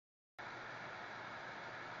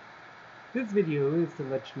This video is to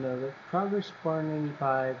let you know that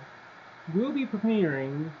Progressbar95 will be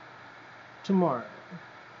premiering tomorrow.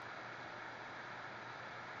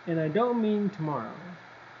 And I don't mean tomorrow.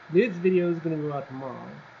 This video is going to go out tomorrow.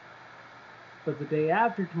 But the day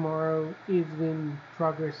after tomorrow is when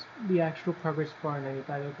the actual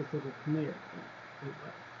Progressbar95 episode will premiere.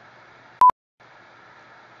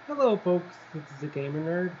 Hello folks, this is a Gamer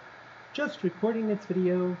Nerd. Just recording this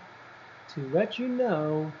video to let you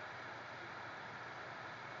know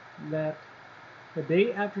that the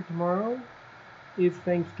day after tomorrow is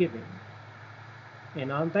Thanksgiving.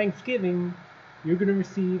 And on Thanksgiving, you're going to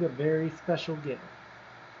receive a very special gift.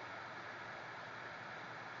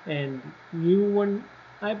 And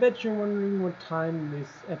I bet you're wondering what time this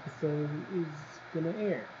episode is going to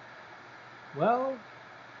air. Well,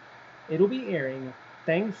 it'll be airing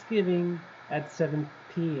Thanksgiving at 7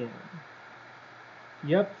 p.m.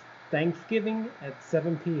 Yep, Thanksgiving at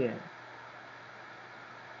 7 p.m.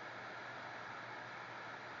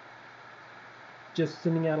 Just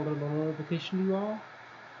sending out a little notification to you all.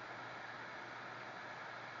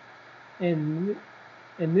 And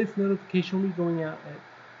this notification will be going out at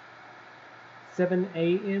 7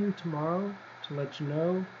 a.m. tomorrow to let you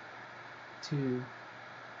know to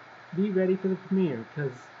be ready for the premiere,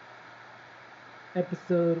 because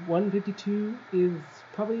episode 152 is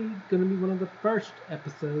probably going to be one of the first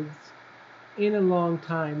episodes in a long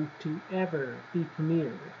time to ever be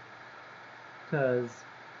premiered. Because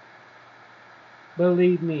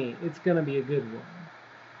believe me, it's going to be a good one.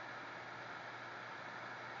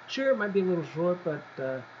 Sure, it might be a little short, but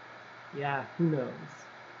yeah, who knows.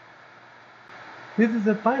 This is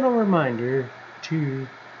a final reminder to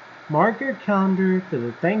mark your calendar for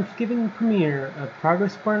the Thanksgiving premiere of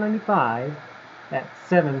Progressbar95 at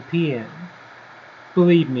 7 p.m.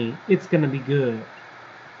 Believe me, it's going to be good.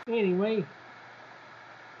 Anyway,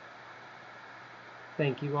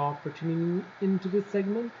 thank you all for tuning into this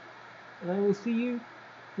segment, and I will see you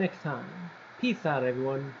next time. Peace out,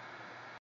 everyone.